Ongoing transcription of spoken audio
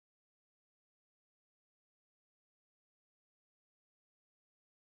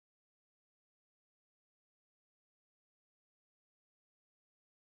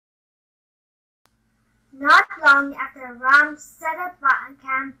Not long after Ram set up a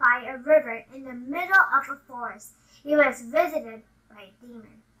camp by a river in the middle of a forest, he was visited by a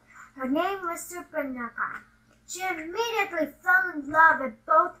demon. Her name was Surpanakha. She immediately fell in love with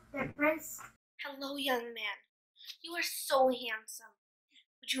both the prince. Hello, young man. You are so handsome.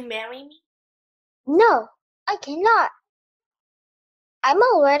 Would you marry me? No, I cannot. I'm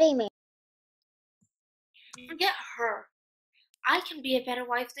already married. Forget her. I can be a better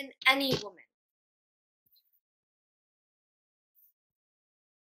wife than any woman.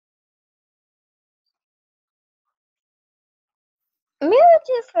 Marry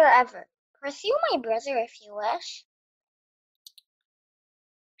you forever. Pursue my brother if you wish.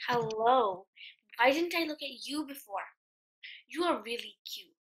 Hello. Why didn't I look at you before? You are really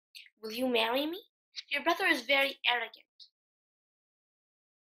cute. Will you marry me? Your brother is very arrogant.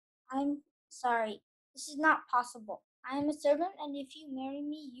 I'm sorry. This is not possible. I am a servant, and if you marry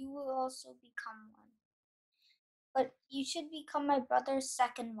me, you will also become one. But you should become my brother's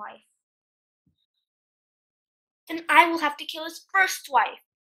second wife. Then I will have to kill his first wife.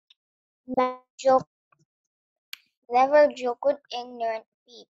 Never joke with ignorant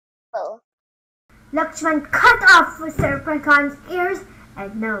people. Laxman cut off Surpanakha's ears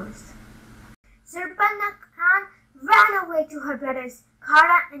and nose. Surpanakha ran away to her brothers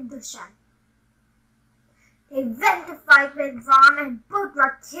Kara and Dushera. They went to fight with Ram and both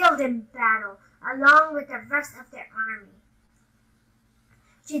were killed in battle, along with the rest of their army.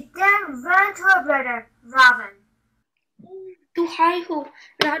 She then ran to her brother Ravana. Duhai ho,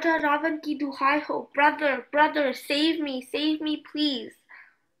 Raja Ravan ki duhai ho. Brother, save me, please.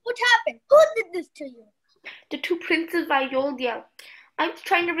 What happened? Who did this to you? The two princes of Ayodhya. I was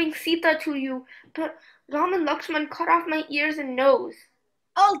trying to bring Sita to you, but Ram and Laxman cut off my ears and nose.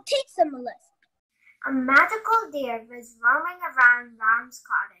 I'll teach them a lesson. A magical deer was roaming around Ram's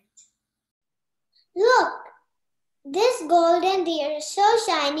cottage. Look, this golden deer is so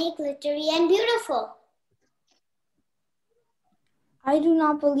shiny, glittery, and beautiful. I do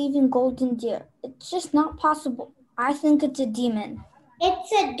not believe in golden deer. It's just not possible. I think it's a demon.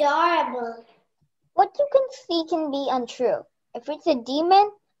 It's adorable. What you can see can be untrue. If it's a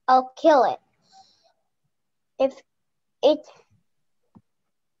demon, I'll kill it. If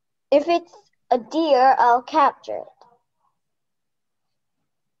it's a deer, I'll capture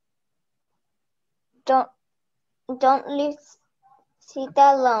it. Don't leave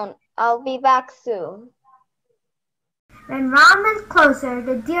Sita alone. I'll be back soon. When Ram went closer,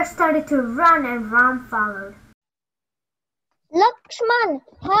 the deer started to run and Ram followed. Laxman,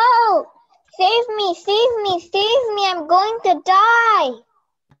 help! Save me, I'm going to die!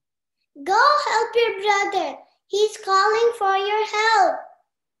 Go help your brother. He's calling for your help.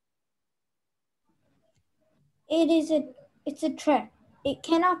 It's a trick. It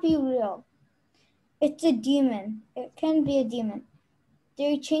cannot be real. It's a demon. It can be a demon.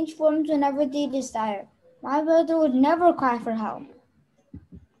 They change forms whenever they desire. My brother would never cry for help.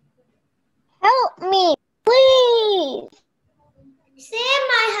 Help me, please! Save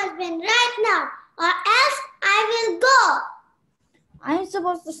my husband right now, or else I will go. I'm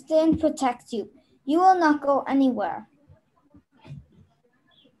supposed to stay and protect you. You will not go anywhere.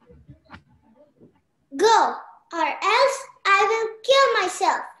 Go, or else I will kill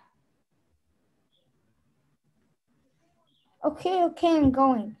myself. Okay, I'm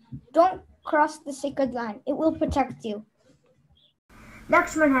going. Don't cross the sacred line. It will protect you.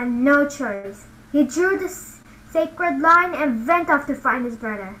 Laxman had no choice. He drew the sacred line and went off to find his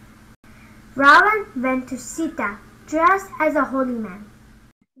brother. Ravana went to Sita, dressed as a holy man.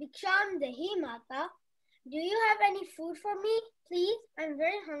 Bhiksham Dahi Mata, do you have any food for me? Please, I'm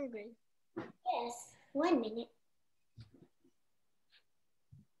very hungry. Yes, 1 minute.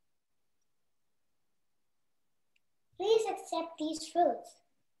 Please accept these fruits.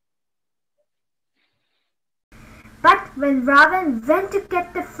 But when Ravana went to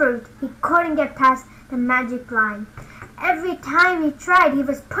get the fruit, he couldn't get past the magic line. Every time he tried, he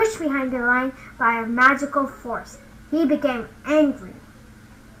was pushed behind the line by a magical force. He became angry.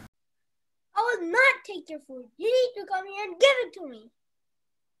 I will not take your food. You need to come here and give it to me.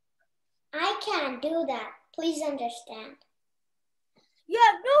 I can't do that. Please understand. You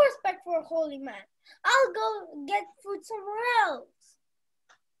have no respect for a holy man. I'll go get food somewhere else.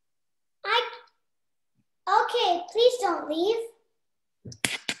 Okay, please don't leave.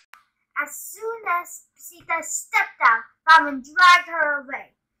 As soon as Sita stepped out, Ravana dragged her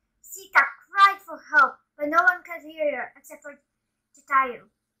away. Sita cried for help, but no one could hear her except for Jatayu,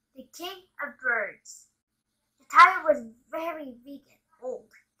 the king of birds. Jatayu was very weak and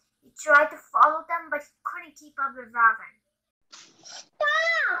old. He tried to follow them, but he couldn't keep up with Ravana.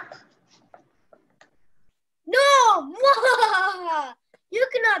 Stop! No! You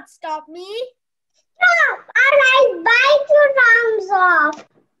cannot stop me. Stop, or I bite your arms off.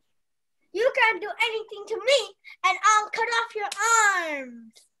 You can't do anything to me, and I'll cut off your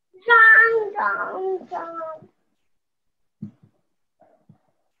arms. Wrong.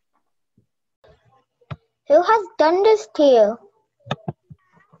 Who has done this to you?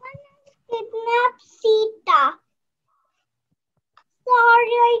 Kidnapped Sita.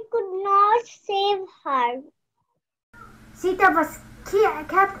 Sorry, I could not save her. Sita was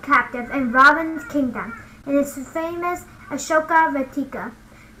kept captive in Ravan's kingdom in his famous Ashoka Vatika,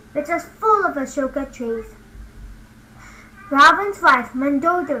 which was full of Ashoka trees. Ravan's wife,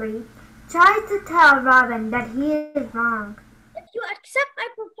 Mandodari, tries to tell Ravan that he is wrong. If you accept my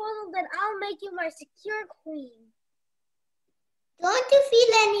proposal, then I'll make you my secure queen. Don't you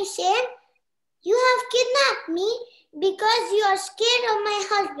feel any shame? You have kidnapped me because you are scared of my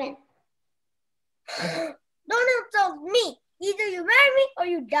husband. Don't insult me. Either you marry me or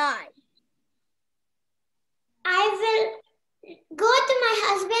you die. I will go to my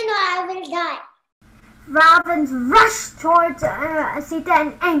husband or I will die. Ravan rushed towards Sita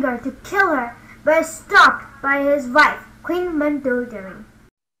in anger to kill her, but is stopped by his wife, Queen Mandodari.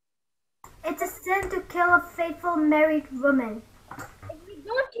 It's a sin to kill a faithful married woman. If you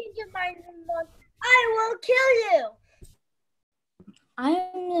don't change your mind in a month, I will kill you. I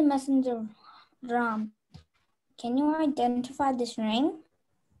am the messenger, Ram. Can you identify this ring?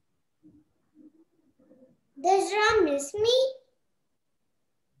 Does Ram miss me?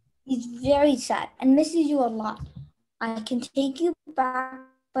 He's very sad and misses you a lot. I can take you back,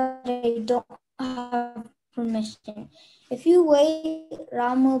 but I don't have permission. If you wait,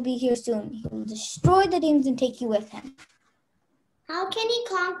 Ram will be here soon. He will destroy the demons and take you with him. How can he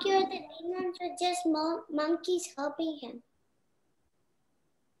conquer the demons with just monkeys helping him?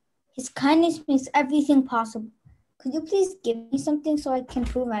 His kindness makes everything possible. Could you please give me something so I can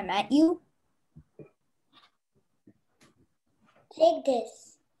prove I met you? Take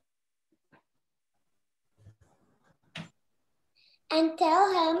this. And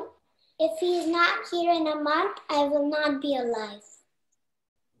tell him if he is not here in a month, I will not be alive.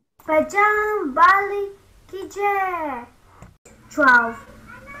 Bajam Bali Ki Jai. 12.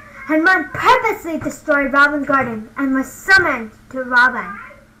 Hanuman purposely destroyed Ravan's garden and was summoned to Ravan.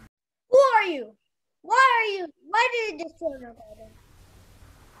 Who are you? Why did you destroy my garden?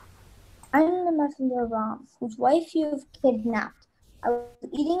 I am the messenger Ram, whose wife you have kidnapped. I was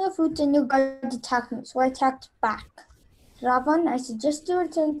eating a fruit and your guard attacked me, so I attacked back. Ravan, I suggest you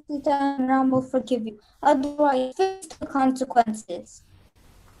return to Sita and Ram will forgive you. Otherwise, face the consequences.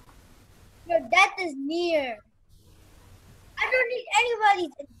 Your death is near. I don't need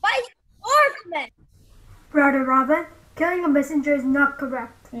anybody's advice or command. Brother Ravan, killing a messenger is not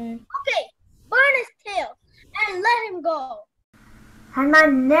correct. Okay, burn his tail and let him go.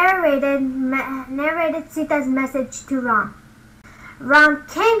 Hanuman narrated Sita's message to Ram. Ram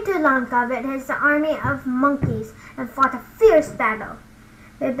came to Lanka with his army of monkeys and fought a fierce battle.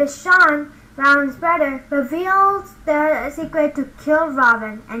 Vibhishan, Ravan's brother, reveals the secret to kill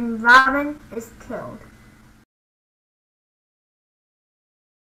Ravan, and Ravan is killed.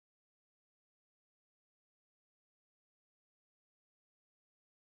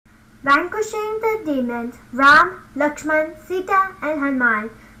 Vanquishing the demons, Ram, Laxman, Sita, and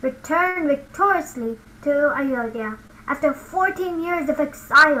Hanuman returned victoriously to Ayodhya after 14 years of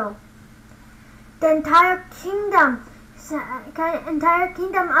exile. The entire kingdom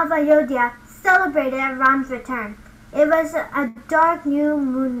of Ayodhya celebrated Ram's return. It was a dark new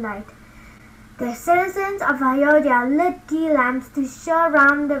moonlight. The citizens of Ayodhya lit ghee lamps to show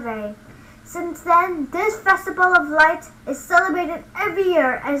Ram the way. Since then, this festival of lights is celebrated every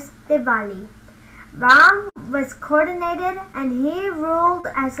year as Diwali. Ram was coronated and he ruled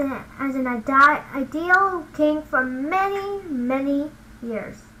as an ideal king for many, many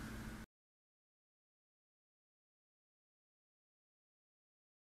years.